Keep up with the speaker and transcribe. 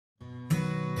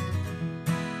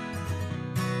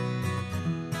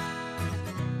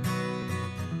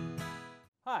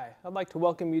Hi, I'd like to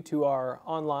welcome you to our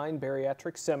online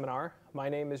bariatric seminar. My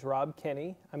name is Rob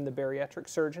Kenney. I'm the Bariatric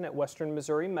Surgeon at Western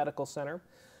Missouri Medical Center.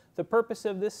 The purpose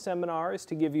of this seminar is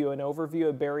to give you an overview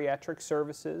of bariatric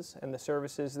services and the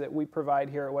services that we provide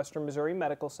here at Western Missouri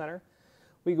Medical Center.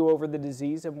 We go over the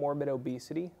disease of morbid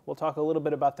obesity. We'll talk a little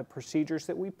bit about the procedures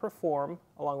that we perform,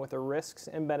 along with the risks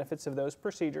and benefits of those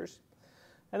procedures.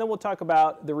 And then we'll talk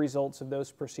about the results of those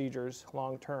procedures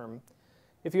long term.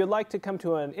 If you'd like to come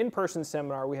to an in-person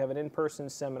seminar, we have an in-person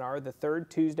seminar the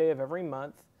third Tuesday of every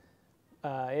month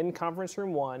in Conference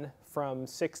Room 1 from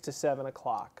 6 to 7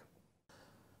 o'clock.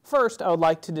 First, I would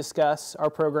like to discuss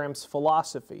our program's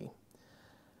philosophy.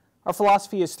 Our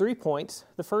philosophy is 3 points.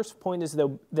 The first point is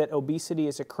that obesity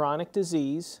is a chronic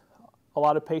disease. A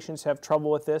lot of patients have trouble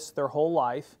with this their whole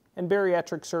life, and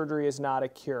bariatric surgery is not a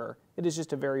cure. It is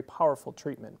just a very powerful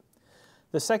treatment.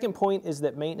 The second point is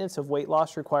that maintenance of weight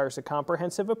loss requires a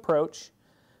comprehensive approach.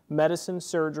 Medicine,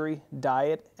 surgery,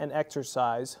 diet, and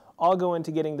exercise all go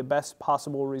into getting the best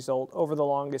possible result over the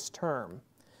longest term.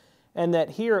 And that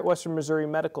here at Western Missouri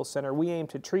Medical Center, we aim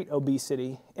to treat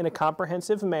obesity in a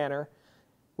comprehensive manner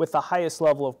with the highest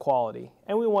level of quality.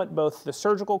 And we want both the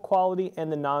surgical quality and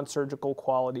the non-surgical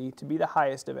quality to be the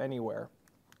highest of anywhere.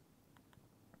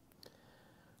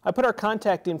 I put our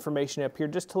contact information up here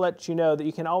just to let you know that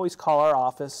you can always call our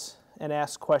office and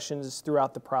ask questions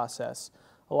throughout the process.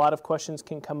 A lot of questions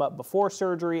can come up before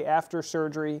surgery, after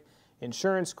surgery,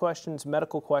 insurance questions,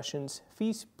 medical questions.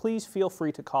 Please feel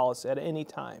free to call us at any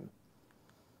time.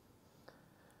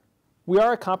 We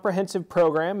are a comprehensive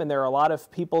program, and there are a lot of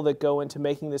people that go into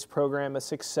making this program a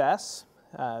success.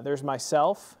 There's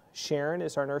myself. Sharon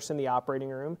is our nurse in the operating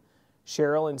room.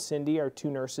 Cheryl and Cindy are 2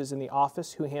 nurses in the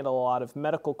office who handle a lot of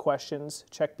medical questions,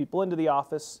 check people into the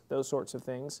office, those sorts of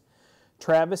things.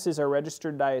 Travis is our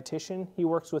registered dietitian. He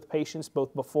works with patients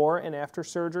both before and after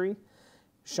surgery.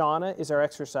 Shauna is our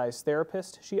exercise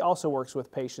therapist. She also works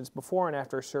with patients before and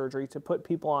after surgery to put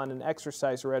people on an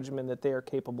exercise regimen that they are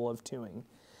capable of doing.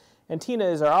 And Tina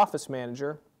is our office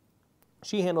manager.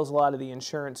 She handles a lot of the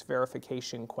insurance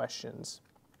verification questions.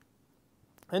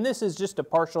 And this is just a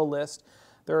partial list.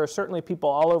 There are certainly people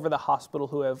all over the hospital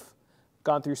who have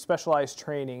gone through specialized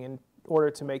training in order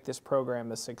to make this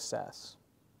program a success.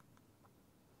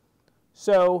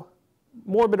 So,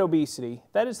 morbid obesity,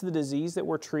 that is the disease that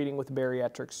we're treating with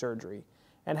bariatric surgery.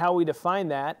 And how we define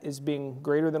that is being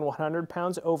greater than 100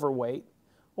 pounds overweight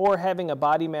or having a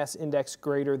body mass index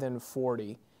greater than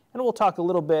 40. And we'll talk a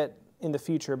little bit in the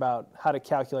future about how to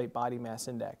calculate body mass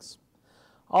index.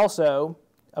 Also,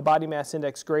 a body mass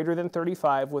index greater than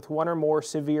 35 with 1 or more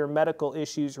severe medical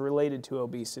issues related to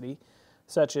obesity,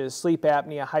 such as sleep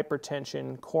apnea,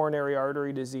 hypertension, coronary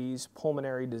artery disease,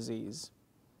 pulmonary disease,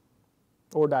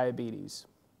 or diabetes.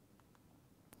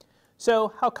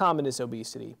 So, how common is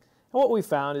obesity? And what we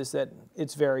found is that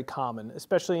it's very common,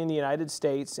 especially in the United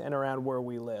States and around where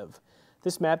we live.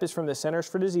 This map is from the Centers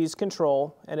for Disease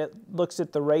Control, and it looks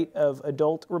at the rate of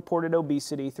adult reported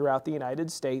obesity throughout the United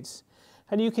States.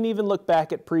 And you can even look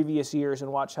back at previous years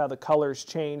and watch how the colors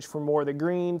change from more of the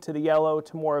green to the yellow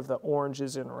to more of the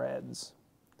oranges and reds.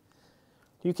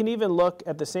 You can even look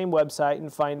at the same website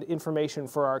and find information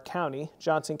for our county,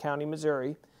 Johnson County,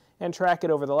 Missouri, and track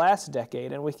it over the last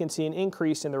decade, and we can see an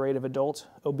increase in the rate of adult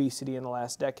obesity in the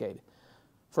last decade.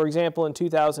 For example, in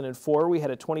 2004, we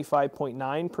had a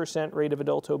 25.9% rate of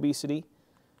adult obesity.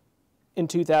 In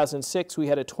 2006, we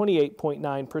had a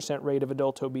 28.9% rate of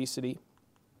adult obesity.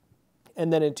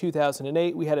 And then in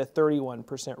 2008, we had a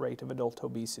 31% rate of adult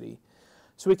obesity.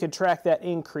 So we could track that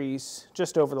increase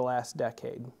just over the last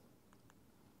decade.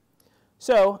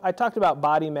 So I talked about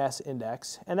body mass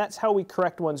index, and that's how we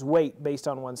correct one's weight based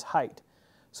on one's height.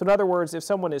 So in other words, if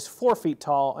someone is 4 feet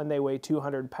tall and they weigh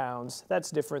 200 pounds,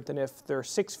 that's different than if they're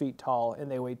 6 feet tall and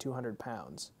they weigh 200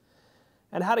 pounds.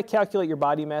 And how to calculate your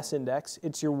body mass index,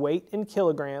 it's your weight in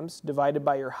kilograms divided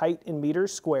by your height in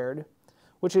meters squared,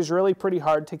 which is really pretty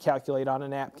hard to calculate on a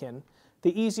napkin.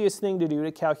 The easiest thing to do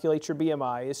to calculate your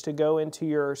BMI is to go into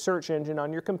your search engine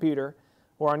on your computer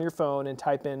or on your phone and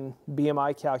type in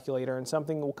BMI calculator, and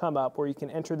something will come up where you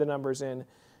can enter the numbers in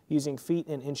using feet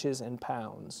and inches and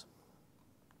pounds.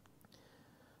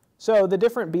 So the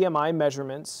different BMI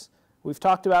measurements, we've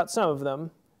talked about some of them.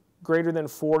 Greater than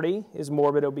 40 is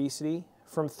morbid obesity.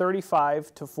 From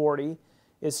 35 to 40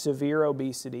 is severe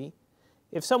obesity.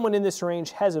 If someone in this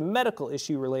range has a medical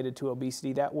issue related to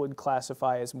obesity, that would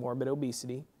classify as morbid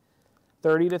obesity.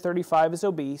 30 to 35 is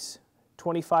obese,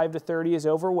 25 to 30 is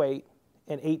overweight,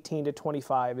 and 18 to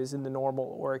 25 is in the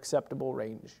normal or acceptable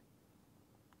range.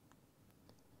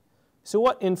 So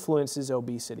what influences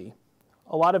obesity?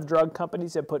 A lot of drug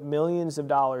companies have put millions of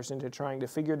dollars into trying to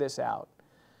figure this out.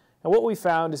 And what we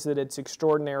found is that it's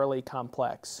extraordinarily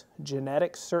complex.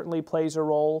 Genetics certainly plays a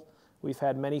role. We've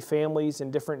had many families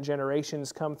and different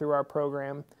generations come through our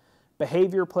program.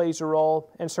 Behavior plays a role,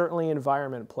 and certainly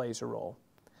environment plays a role.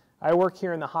 I work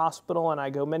here in the hospital, and I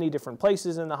go many different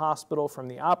places in the hospital, from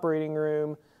the operating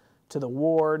room to the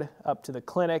ward, up to the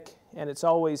clinic, and it's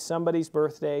always somebody's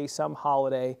birthday, some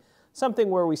holiday, something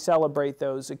where we celebrate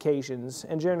those occasions,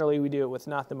 and generally we do it with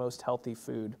not the most healthy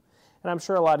food. And I'm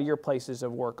sure a lot of your places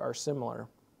of work are similar.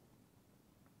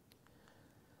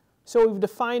 So we've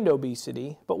defined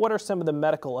obesity, but what are some of the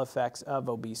medical effects of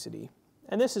obesity?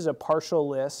 And this is a partial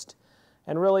list,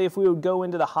 and really if we would go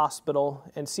into the hospital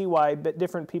and see why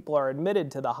different people are admitted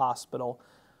to the hospital,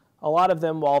 a lot of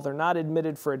them, while they're not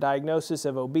admitted for a diagnosis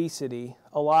of obesity,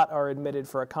 a lot are admitted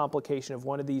for a complication of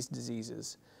one of these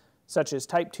diseases, such as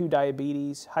type 2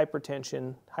 diabetes,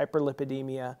 hypertension,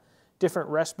 hyperlipidemia, different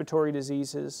respiratory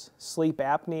diseases, sleep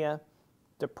apnea,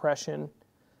 depression,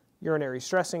 urinary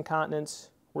stress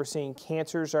incontinence. We're seeing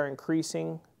cancers are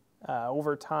increasing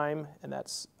over time, and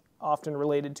that's often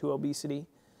related to obesity.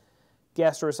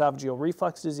 Gastroesophageal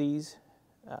reflux disease,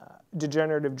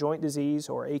 degenerative joint disease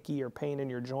or achy or pain in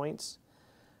your joints,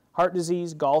 heart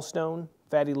disease, gallstone,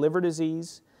 fatty liver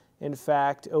disease. In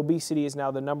fact, obesity is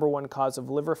now the #1 cause of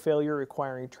liver failure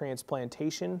requiring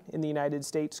transplantation in the United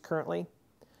States currently.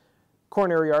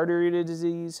 Coronary artery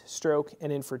disease, stroke,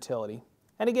 and infertility.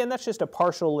 And again, that's just a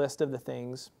partial list of the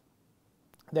things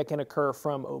that can occur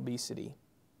from obesity.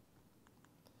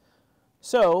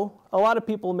 So, a lot of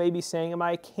people may be saying, am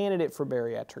I a candidate for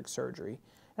bariatric surgery?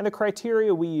 And the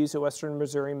criteria we use at Western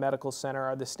Missouri Medical Center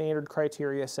are the standard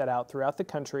criteria set out throughout the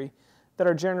country that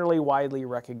are generally widely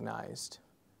recognized.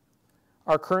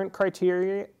 Our current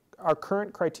criteria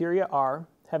are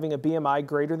having a BMI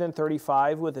greater than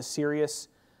 35 with a serious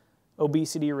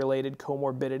obesity-related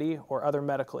comorbidity or other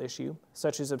medical issue,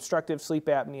 such as obstructive sleep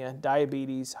apnea,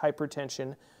 diabetes,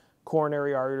 hypertension,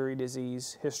 coronary artery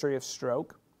disease, history of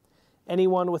stroke.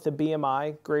 Anyone with a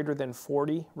BMI greater than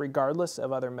 40, regardless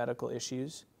of other medical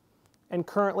issues. And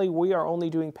currently, we are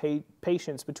only doing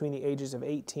patients between the ages of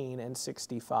 18 and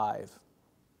 65.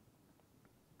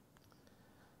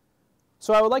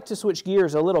 So I would like to switch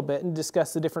gears a little bit and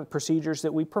discuss the different procedures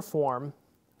that we perform.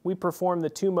 We perform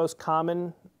the 2 most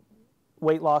common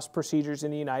weight loss procedures in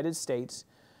the United States.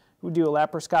 We do a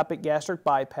laparoscopic gastric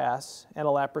bypass and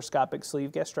a laparoscopic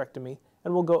sleeve gastrectomy,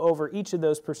 and we'll go over each of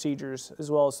those procedures as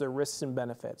well as their risks and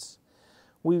benefits.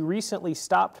 We recently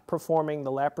stopped performing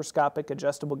the laparoscopic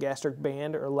adjustable gastric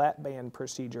band or LAT band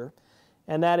procedure,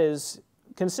 and that is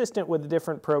consistent with the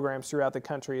different programs throughout the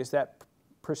country as that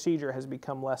procedure has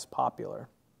become less popular.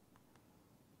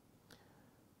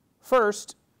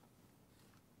 First,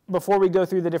 before we go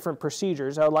through the different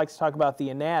procedures, I would like to talk about the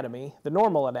anatomy, the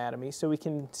normal anatomy, so we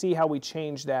can see how we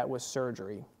change that with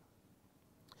surgery.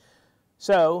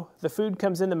 So, the food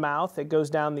comes in the mouth, it goes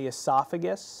down the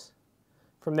esophagus.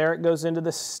 From there it goes into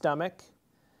the stomach.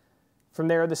 From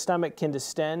there the stomach can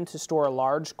distend to store a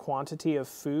large quantity of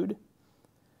food.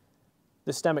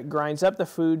 The stomach grinds up the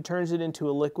food, turns it into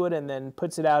a liquid, and then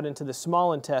puts it out into the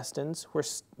small intestines where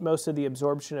most of the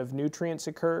absorption of nutrients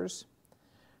occurs.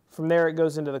 From there it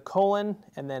goes into the colon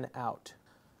and then out.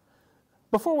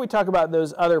 Before we talk about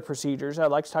those other procedures, I'd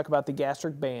like to talk about the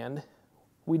gastric band.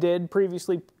 We did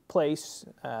previously place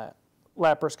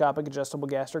laparoscopic adjustable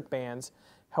gastric bands.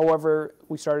 However,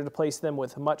 we started to place them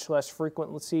with much less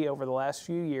frequency over the last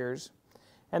few years,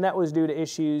 and that was due to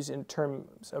issues in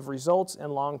terms of results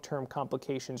and long-term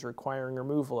complications requiring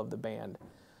removal of the band.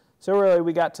 So really,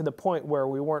 we got to the point where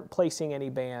we weren't placing any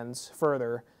bands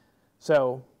further,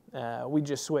 so we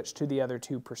just switched to the other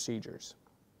 2 procedures.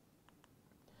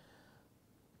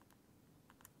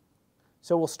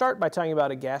 So we'll start by talking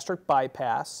about a gastric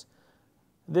bypass.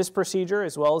 This procedure,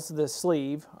 as well as the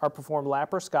sleeve, are performed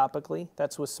laparoscopically.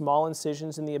 That's with small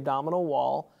incisions in the abdominal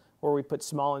wall, where we put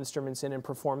small instruments in and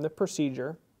perform the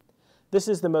procedure. This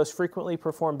is the most frequently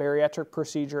performed bariatric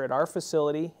procedure at our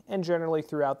facility and generally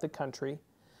throughout the country.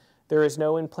 There is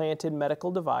no implanted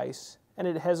medical device, and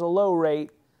it has a low rate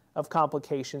of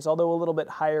complications, although a little bit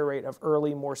higher rate of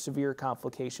early, more severe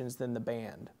complications than the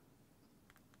band.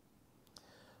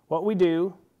 What we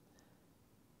do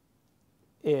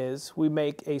is we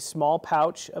make a small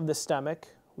pouch of the stomach.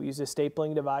 We use a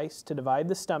stapling device to divide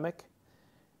the stomach,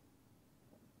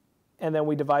 and then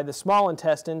we divide the small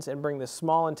intestines and bring the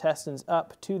small intestines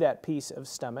up to that piece of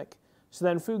stomach. So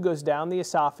then food goes down the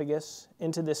esophagus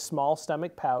into this small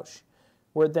stomach pouch,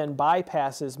 where it then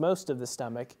bypasses most of the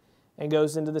stomach and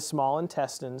goes into the small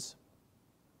intestines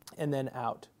and then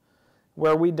out.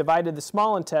 Where we divided the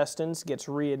small intestines gets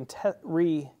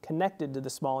reconnected to the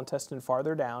small intestine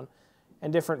farther down,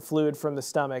 and different fluid from the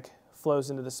stomach flows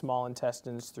into the small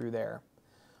intestines through there.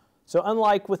 So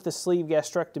unlike with the sleeve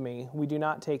gastrectomy, we do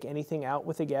not take anything out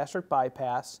with a gastric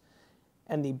bypass,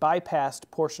 and the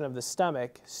bypassed portion of the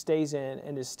stomach stays in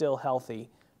and is still healthy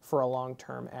for a long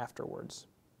term afterwards.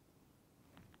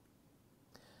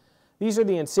 These are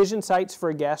the incision sites for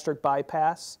a gastric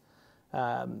bypass.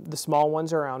 The small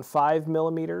ones are around 5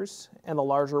 millimeters, and the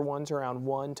larger ones are around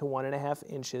 1 to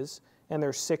 1.5 inches, and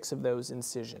there's 6 of those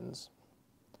incisions.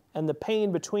 And the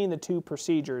pain between the two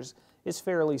procedures is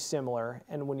fairly similar,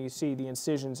 and when you see the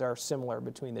incisions are similar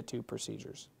between the two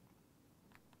procedures.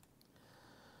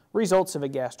 Results of a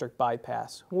gastric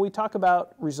bypass. When we talk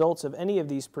about results of any of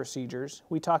these procedures,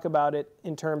 we talk about it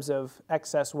in terms of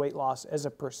excess weight loss as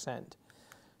a percent.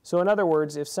 So in other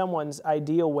words, if someone's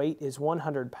ideal weight is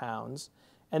 100 pounds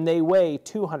and they weigh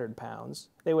 200 pounds,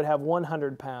 they would have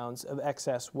 100 pounds of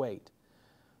excess weight.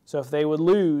 So if they would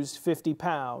lose 50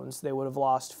 pounds, they would have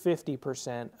lost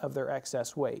 50% of their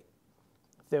excess weight.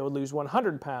 If they would lose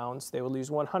 100 pounds, they would lose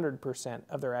 100%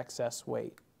 of their excess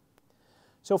weight.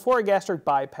 So for a gastric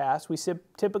bypass, we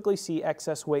typically see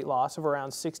excess weight loss of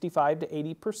around 65 to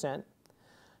 80%.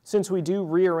 Since we do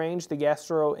rearrange the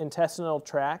gastrointestinal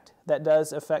tract, that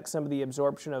does affect some of the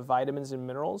absorption of vitamins and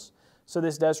minerals. So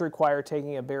this does require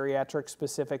taking a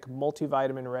bariatric-specific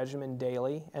multivitamin regimen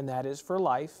daily, and that is for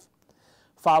life.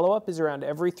 Follow-up is around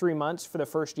every 3 months for the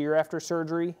first year after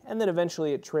surgery, and then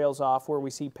eventually it trails off where we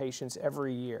see patients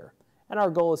every year. And our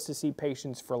goal is to see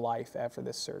patients for life after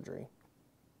this surgery.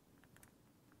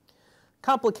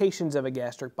 Complications of a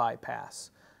gastric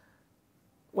bypass.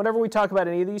 Whenever we talk about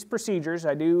any of these procedures,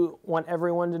 I do want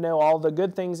everyone to know all the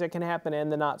good things that can happen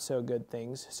and the not so good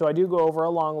things. So I do go over a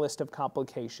long list of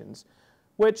complications,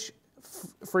 which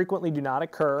frequently do not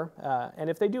occur. And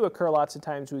if they do occur, lots of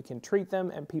times we can treat them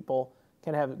and people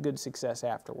can have good success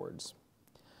afterwards.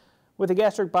 With a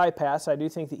gastric bypass, I do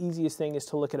think the easiest thing is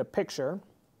to look at a picture.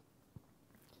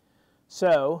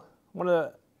 So one of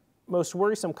the most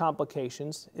worrisome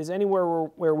complications is anywhere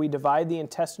where we divide the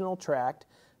intestinal tract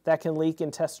that can leak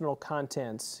intestinal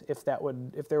contents if there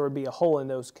would be a hole in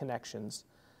those connections.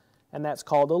 And that's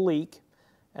called a leak,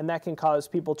 and that can cause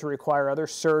people to require other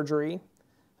surgery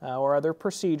or other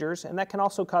procedures, and that can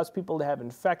also cause people to have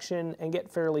infection and get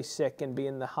fairly sick and be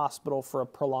in the hospital for a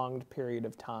prolonged period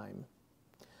of time.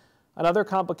 Another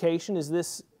complication is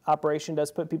this operation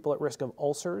does put people at risk of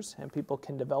ulcers, and people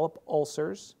can develop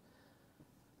ulcers.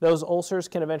 Those ulcers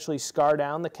can eventually scar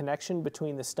down the connection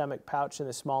between the stomach pouch and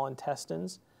the small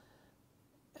intestines,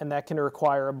 and that can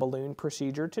require a balloon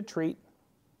procedure to treat.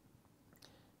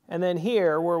 And then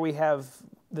here, where we have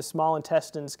the small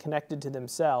intestines connected to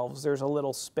themselves, there's a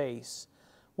little space.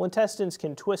 Well, intestines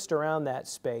can twist around that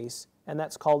space, and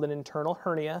that's called an internal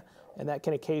hernia, and that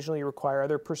can occasionally require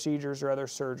other procedures or other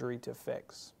surgery to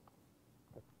fix.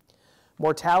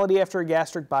 Mortality after a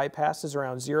gastric bypass is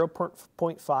around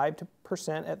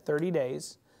 0.5% at 30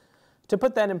 days. To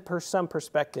put that in some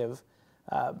perspective,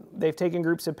 they've taken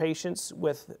groups of patients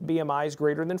with BMIs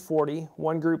greater than 40.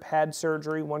 One group had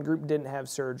surgery, one group didn't have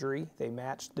surgery. They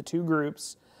matched the two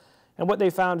groups. And what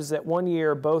they found is that 1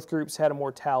 year, both groups had a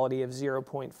mortality of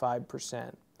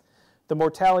 0.5%. The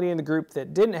mortality in the group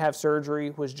that didn't have surgery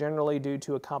was generally due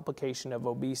to a complication of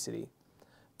obesity.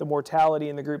 The mortality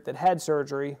in the group that had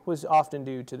surgery was often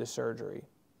due to the surgery.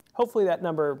 Hopefully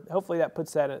that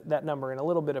puts that number in a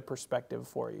little bit of perspective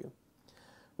for you.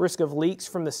 Risk of leaks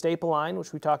from the staple line,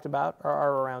 which we talked about,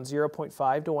 are around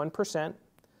 0.5 to 1%.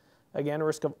 Again,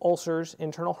 risk of ulcers,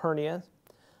 internal hernia,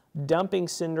 dumping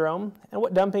syndrome. And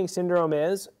what dumping syndrome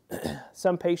is,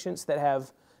 some patients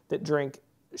that drink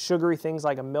sugary things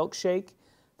like a milkshake,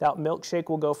 that milkshake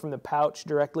will go from the pouch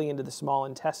directly into the small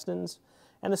intestines.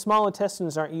 And the small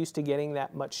intestines aren't used to getting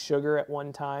that much sugar at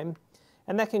one time.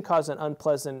 And that can cause an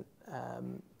unpleasant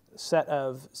set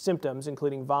of symptoms,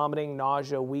 including vomiting,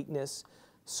 nausea, weakness,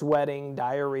 sweating,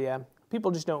 diarrhea.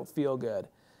 People just don't feel good.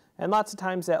 And lots of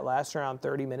times that lasts around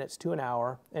 30 minutes to an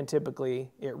hour, and typically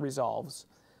it resolves.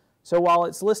 So while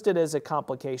it's listed as a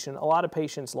complication, a lot of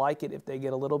patients like it if they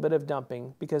get a little bit of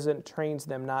dumping because it trains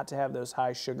them not to have those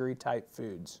high sugary type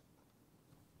foods.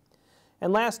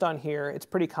 And last on here, it's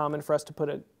pretty common for us to put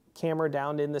a camera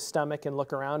down in the stomach and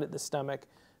look around at the stomach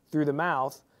through the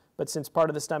mouth, but since part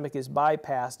of the stomach is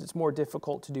bypassed, it's more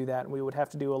difficult to do that, and we would have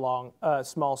to do a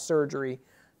small surgery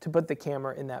to put the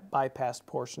camera in that bypassed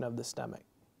portion of the stomach.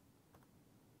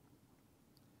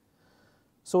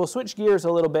 So we'll switch gears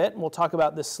a little bit, and we'll talk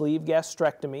about the sleeve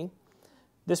gastrectomy.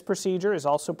 This procedure is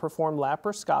also performed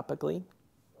laparoscopically.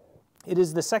 It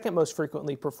is the second most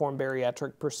frequently performed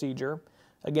bariatric procedure.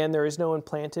 Again, there is no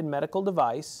implanted medical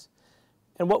device.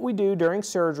 And what we do during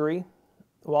surgery,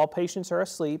 while patients are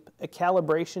asleep, a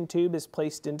calibration tube is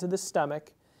placed into the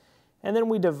stomach, and then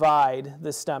we divide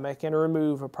the stomach and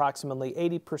remove approximately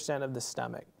 80% of the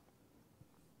stomach.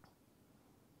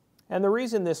 And the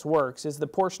reason this works is the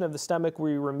portion of the stomach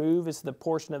we remove is the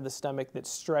portion of the stomach that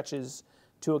stretches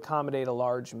to accommodate a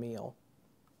large meal.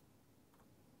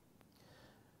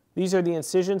 These are the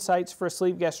incision sites for a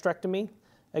sleeve gastrectomy.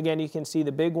 Again, you can see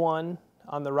the big one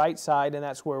on the right side, and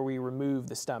that's where we remove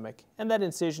the stomach. And that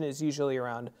incision is usually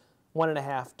around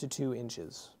 1.5 to 2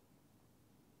 inches.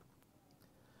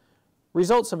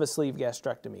 Results of a sleeve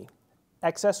gastrectomy.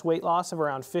 Excess weight loss of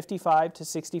around 55 to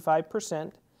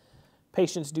 65%.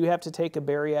 Patients do have to take a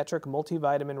bariatric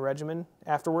multivitamin regimen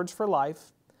afterwards for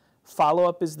life.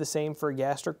 Follow-up is the same for a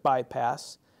gastric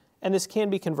bypass, and this can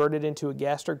be converted into a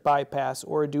gastric bypass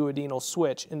or a duodenal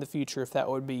switch in the future if that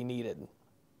would be needed.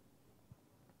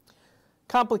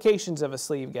 Complications of a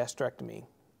sleeve gastrectomy.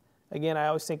 Again, I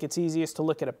always think it's easiest to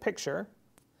look at a picture.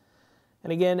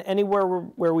 And again, anywhere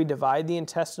where we divide the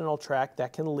intestinal tract,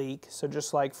 that can leak. So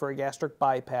just like for a gastric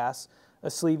bypass,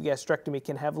 a sleeve gastrectomy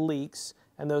can have leaks,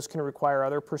 and those can require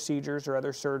other procedures or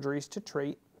other surgeries to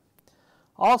treat.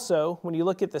 Also, when you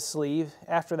look at the sleeve,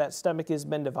 after that stomach has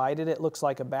been divided, it looks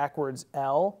like a backwards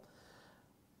L.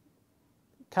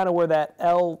 Kind of where that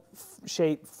L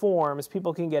shape forms,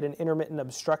 people can get an intermittent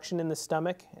obstruction in the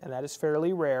stomach, and that is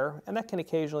fairly rare, and that can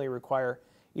occasionally require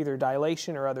either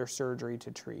dilation or other surgery to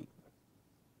treat.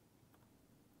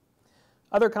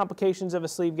 Other complications of a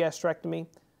sleeve gastrectomy: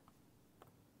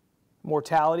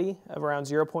 mortality of around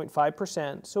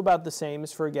 0.5%, so about the same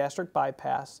as for a gastric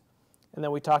bypass. And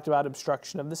then we talked about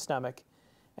obstruction of the stomach.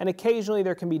 And occasionally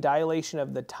there can be dilation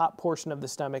of the top portion of the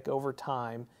stomach over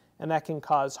time, and that can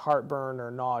cause heartburn or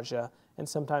nausea, and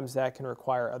sometimes that can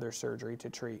require other surgery to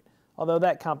treat, although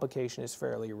that complication is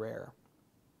fairly rare.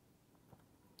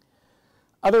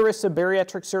 Other risks of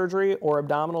bariatric surgery or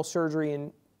abdominal surgery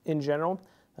in general: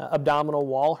 abdominal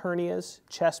wall hernias,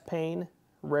 chest pain,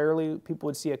 rarely people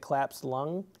would see a collapsed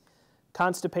lung,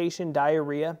 constipation,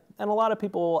 diarrhea, and a lot of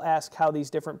people will ask how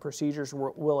these different procedures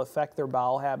will affect their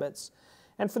bowel habits.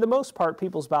 And for the most part,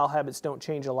 people's bowel habits don't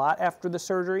change a lot after the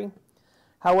surgery.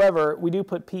 However, we do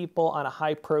put people on a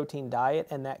high-protein diet,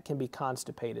 and that can be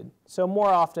constipated. So more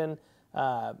often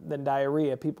than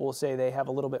diarrhea, people will say they have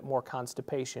a little bit more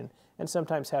constipation and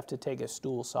sometimes have to take a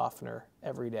stool softener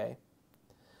every day.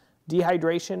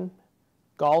 Dehydration,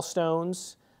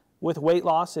 gallstones. With weight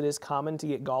loss, it is common to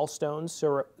get gallstones,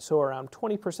 so around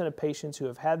 20% of patients who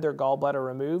have had their gallbladder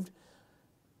removed,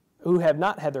 who have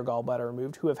not had their gallbladder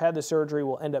removed, who have had the surgery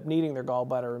will end up needing their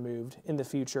gallbladder removed in the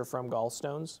future from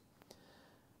gallstones.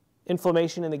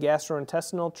 Inflammation in the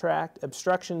gastrointestinal tract,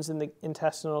 obstructions in the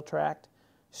intestinal tract,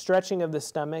 stretching of the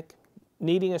stomach,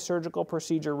 needing a surgical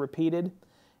procedure repeated,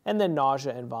 and then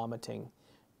nausea and vomiting.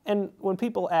 And when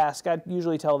people ask, I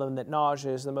usually tell them that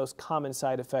nausea is the most common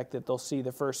side effect that they'll see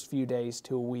the first few days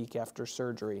to a week after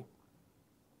surgery.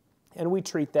 And we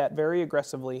treat that very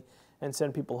aggressively and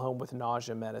send people home with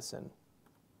nausea medicine.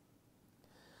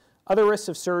 Other risks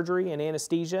of surgery and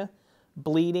anesthesia: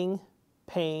 bleeding,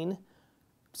 pain.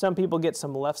 Some people get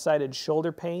some left-sided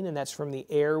shoulder pain, and that's from the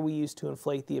air we use to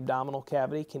inflate the abdominal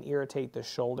cavity can irritate the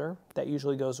shoulder. That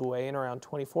usually goes away in around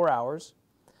 24 hours.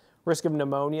 Risk of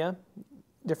pneumonia,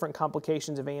 different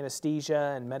complications of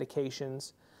anesthesia and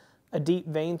medications. A deep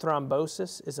vein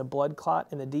thrombosis is a blood clot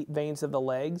in the deep veins of the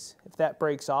legs. If that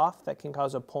breaks off, that can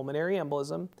cause a pulmonary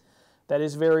embolism. That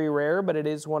is very rare, but it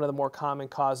is one of the more common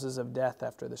causes of death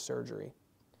after the surgery.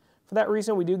 For that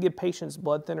reason, we do give patients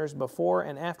blood thinners before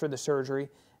and after the surgery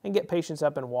and get patients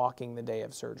up and walking the day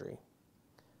of surgery.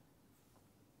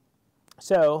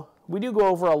 So we do go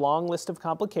over a long list of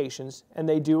complications, and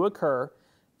they do occur.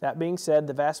 That being said,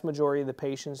 the vast majority of the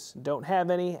patients don't have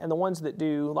any, and the ones that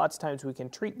do, lots of times we can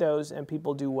treat those and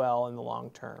people do well in the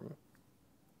long term.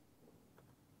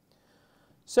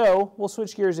 So we'll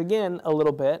switch gears again a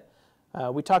little bit.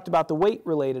 We talked about the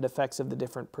weight-related effects of the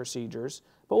different procedures,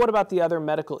 but what about the other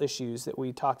medical issues that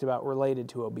we talked about related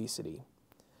to obesity?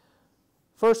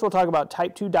 First, we'll talk about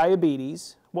type 2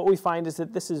 diabetes. What we find is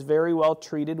that this is very well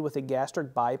treated with a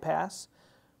gastric bypass.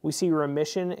 We see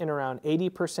remission in around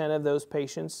 80% of those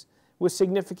patients, with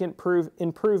significant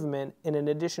improvement in an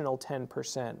additional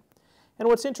 10%. And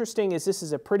what's interesting is this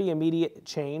is a pretty immediate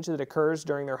change that occurs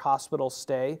during their hospital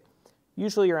stay.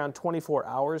 Usually around 24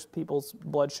 hours, people's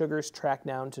blood sugars track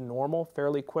down to normal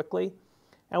fairly quickly.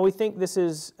 And we think this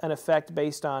is an effect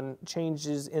based on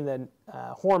changes in the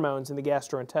hormones in the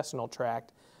gastrointestinal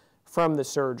tract from the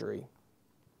surgery.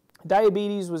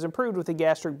 Diabetes was improved with a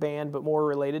gastric band, but more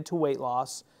related to weight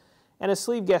loss. And a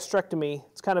sleeve gastrectomy,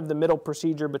 it's kind of the middle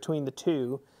procedure between the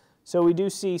two. So we do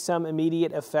see some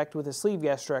immediate effect with a sleeve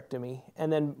gastrectomy,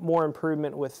 and then more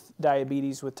improvement with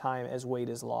diabetes with time as weight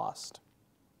is lost.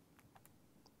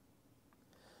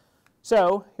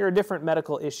 So here are different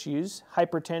medical issues.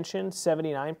 Hypertension,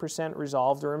 79%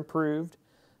 resolved or improved.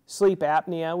 Sleep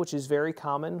apnea, which is very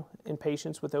common in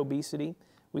patients with obesity.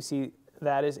 We see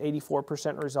that is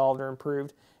 84% resolved or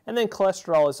improved. And then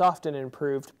cholesterol is often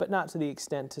improved, but not to the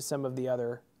extent to some of the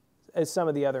other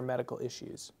medical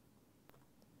issues.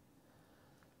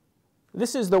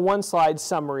 This is the one-slide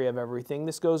summary of everything.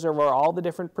 This goes over all the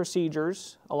different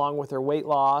procedures, along with their weight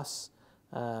loss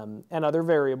and other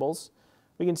variables.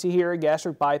 We can see here a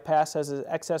gastric bypass has an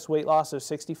excess weight loss of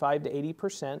 65 to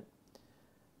 80%.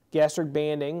 Gastric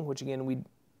banding, which again we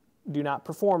do not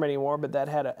perform anymore, but that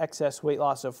had an excess weight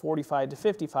loss of 45 to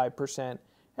 55%.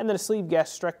 And then a sleeve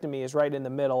gastrectomy is right in the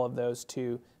middle of those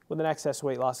two with an excess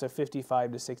weight loss of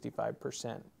 55 to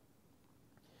 65%.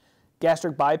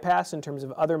 Gastric bypass, in terms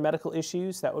of other medical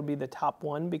issues, that would be the top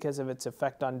one because of its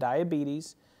effect on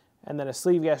diabetes, and then a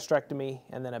sleeve gastrectomy,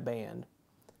 and then a band.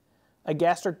 A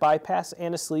gastric bypass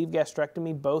and a sleeve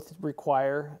gastrectomy both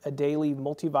require a daily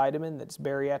multivitamin that's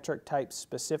bariatric type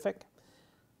specific.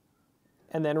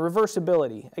 And then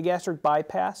reversibility. A gastric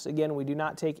bypass, again, we do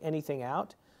not take anything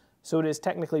out, so it is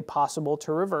technically possible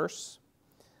to reverse.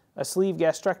 A sleeve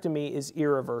gastrectomy is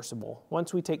irreversible.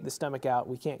 Once we take the stomach out,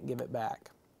 we can't give it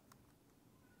back.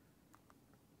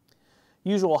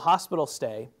 Usual hospital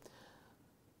stay.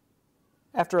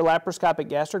 After a laparoscopic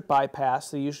gastric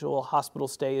bypass, the usual hospital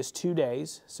stay is 2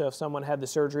 days. So if someone had the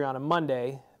surgery on a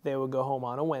Monday, they would go home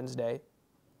on a Wednesday.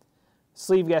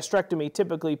 Sleeve gastrectomy,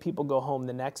 typically people go home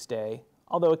the next day,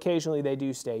 although occasionally they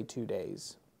do stay 2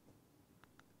 days.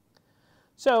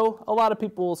 So a lot of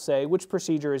people will say, which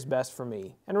procedure is best for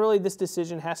me? And really this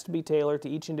decision has to be tailored to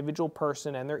each individual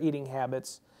person and their eating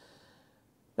habits.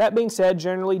 That being said,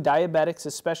 generally diabetics,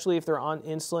 especially if they're on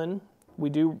insulin, we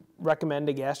do recommend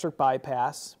a gastric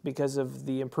bypass because of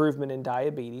the improvement in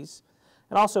diabetes.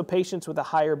 And also patients with a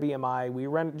higher BMI, we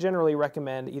generally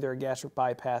recommend either a gastric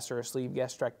bypass or a sleeve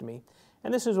gastrectomy.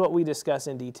 And this is what we discuss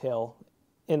in detail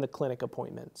in the clinic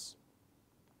appointments.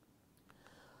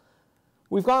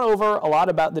 We've gone over a lot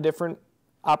about the different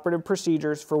operative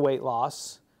procedures for weight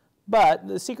loss, but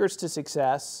the secrets to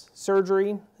success: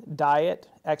 surgery, diet,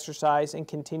 exercise, and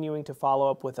continuing to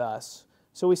follow up with us.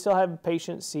 So we still have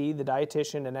patients see the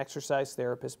dietitian and exercise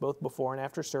therapist both before and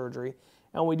after surgery,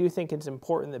 and we do think it's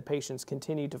important that patients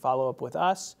continue to follow up with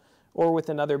us or with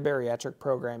another bariatric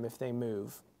program if they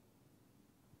move.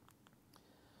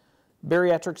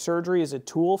 Bariatric surgery is a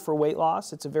tool for weight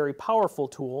loss. It's a very powerful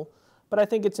tool, but I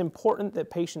think it's important that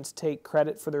patients take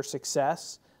credit for their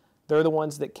success. They're the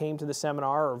ones that came to the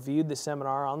seminar or viewed the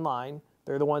seminar online.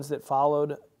 They're the ones that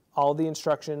followed all the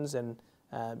instructions and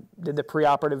did the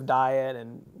preoperative diet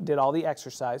and did all the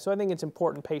exercise. So I think it's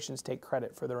important patients take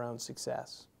credit for their own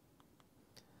success.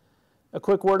 A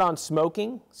quick word on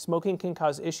smoking. Smoking can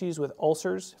cause issues with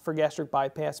ulcers for gastric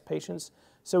bypass patients,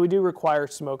 so we do require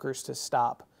smokers to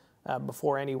stop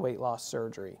before any weight loss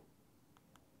surgery.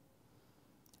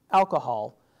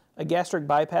 Alcohol. A gastric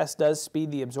bypass does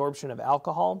speed the absorption of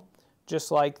alcohol,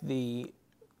 just like the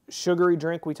sugary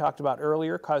drink we talked about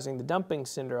earlier causing the dumping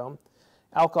syndrome.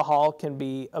 Alcohol can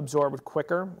be absorbed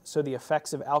quicker, so the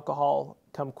effects of alcohol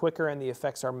come quicker and the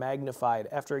effects are magnified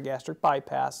after a gastric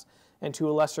bypass and to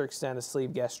a lesser extent a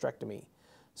sleeve gastrectomy.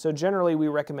 So generally we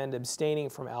recommend abstaining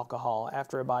from alcohol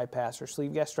after a bypass or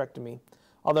sleeve gastrectomy,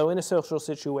 although in a social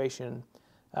situation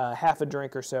half a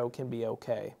drink or so can be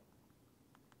okay.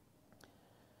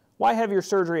 Why have your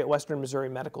surgery at Western Missouri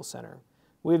Medical Center?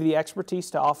 We have the expertise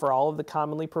to offer all of the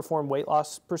commonly performed weight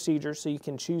loss procedures so you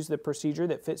can choose the procedure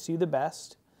that fits you the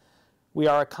best. We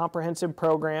are a comprehensive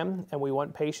program and we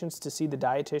want patients to see the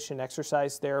dietitian,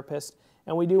 exercise therapist,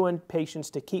 and we do want patients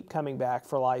to keep coming back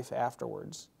for life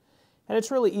afterwards. And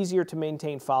it's really easier to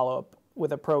maintain follow-up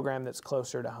with a program that's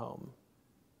closer to home.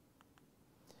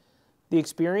 The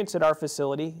experience at our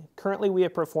facility: currently we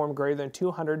have performed greater than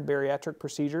 200 bariatric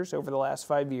procedures over the last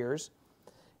 5 years.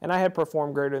 And I have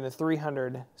performed greater than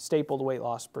 300 stapled weight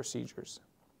loss procedures.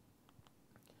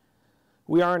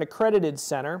 We are an accredited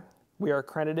center. We are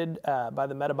accredited by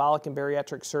the Metabolic and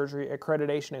Bariatric Surgery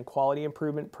Accreditation and Quality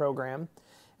Improvement Program.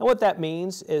 And what that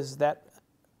means is that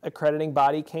accrediting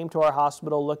body came to our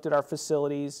hospital, looked at our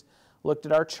facilities, looked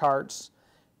at our charts,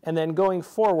 and then going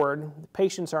forward,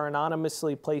 patients are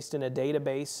anonymously placed in a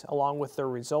database along with their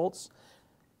results.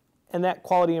 And that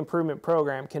quality improvement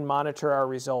program can monitor our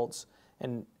results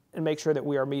and and make sure that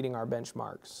we are meeting our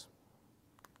benchmarks.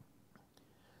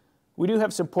 We do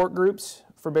have support groups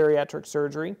for bariatric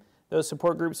surgery. Those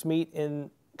support groups meet in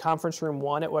Conference Room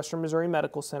 1 at Western Missouri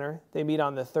Medical Center. They meet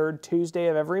on the third Tuesday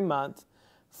of every month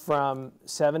from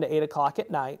 7 to 8 o'clock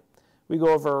at night. We go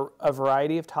over a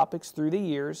variety of topics through the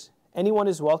years. Anyone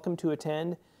is welcome to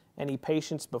attend. Any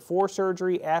patients before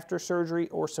surgery, after surgery,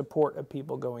 or support of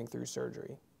people going through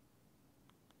surgery.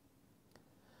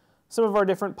 Some of our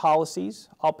different policies: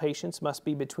 all patients must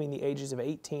be between the ages of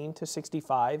 18 to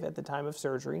 65 at the time of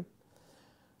surgery.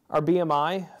 Our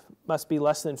BMI must be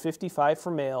less than 55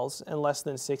 for males and less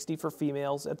than 60 for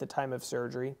females at the time of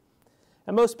surgery.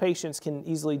 And most patients can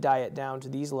easily diet down to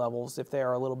these levels if they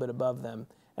are a little bit above them,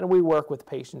 and we work with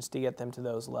patients to get them to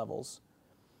those levels.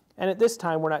 And at this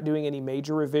time, we're not doing any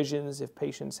major revisions. If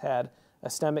patients had a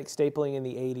stomach stapling in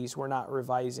the 80s, we're not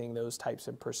revising those types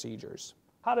of procedures.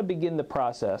 How to begin the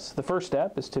process. The first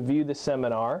step is to view the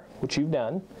seminar, which you've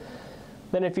done.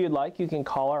 Then if you'd like, you can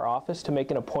call our office to make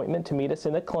an appointment to meet us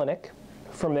in the clinic.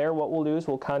 From there, what we'll do is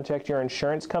we'll contact your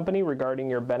insurance company regarding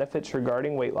your benefits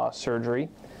regarding weight loss surgery.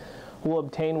 We'll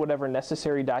obtain whatever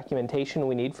necessary documentation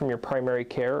we need from your primary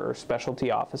care or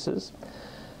specialty offices.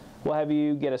 We'll have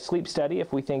you get a sleep study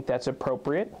if we think that's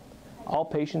appropriate. All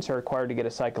patients are required to get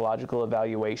a psychological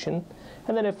evaluation.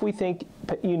 And then if we think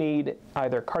you need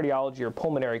either cardiology or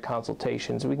pulmonary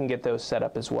consultations, we can get those set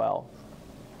up as well.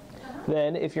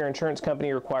 Then, if your insurance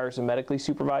company requires a medically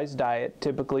supervised diet,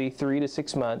 typically 3 to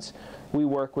 6 months, we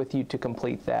work with you to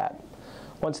complete that.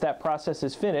 Once that process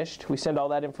is finished, we send all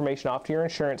that information off to your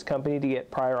insurance company to get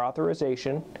prior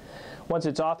authorization. Once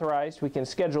it's authorized, we can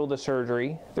schedule the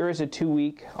surgery. There is a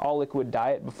 2-week all-liquid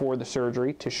diet before the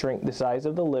surgery to shrink the size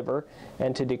of the liver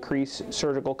and to decrease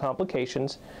surgical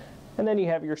complications. And then you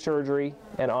have your surgery,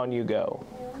 and on you go.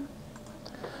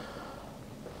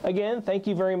 Again, thank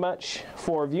you very much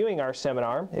for viewing our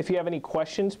seminar. If you have any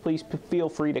questions, please feel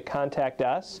free to contact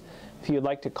us. If you'd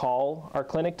like to call our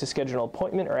clinic to schedule an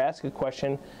appointment or ask a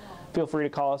question, feel free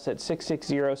to call us at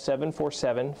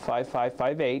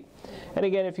 660-747-5558. And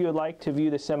again, if you would like to view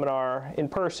the seminar in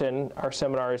person, our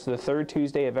seminar is the third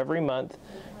Tuesday of every month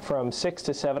from 6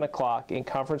 to 7 o'clock in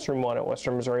Conference Room 1 at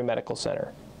Western Missouri Medical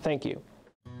Center. Thank you.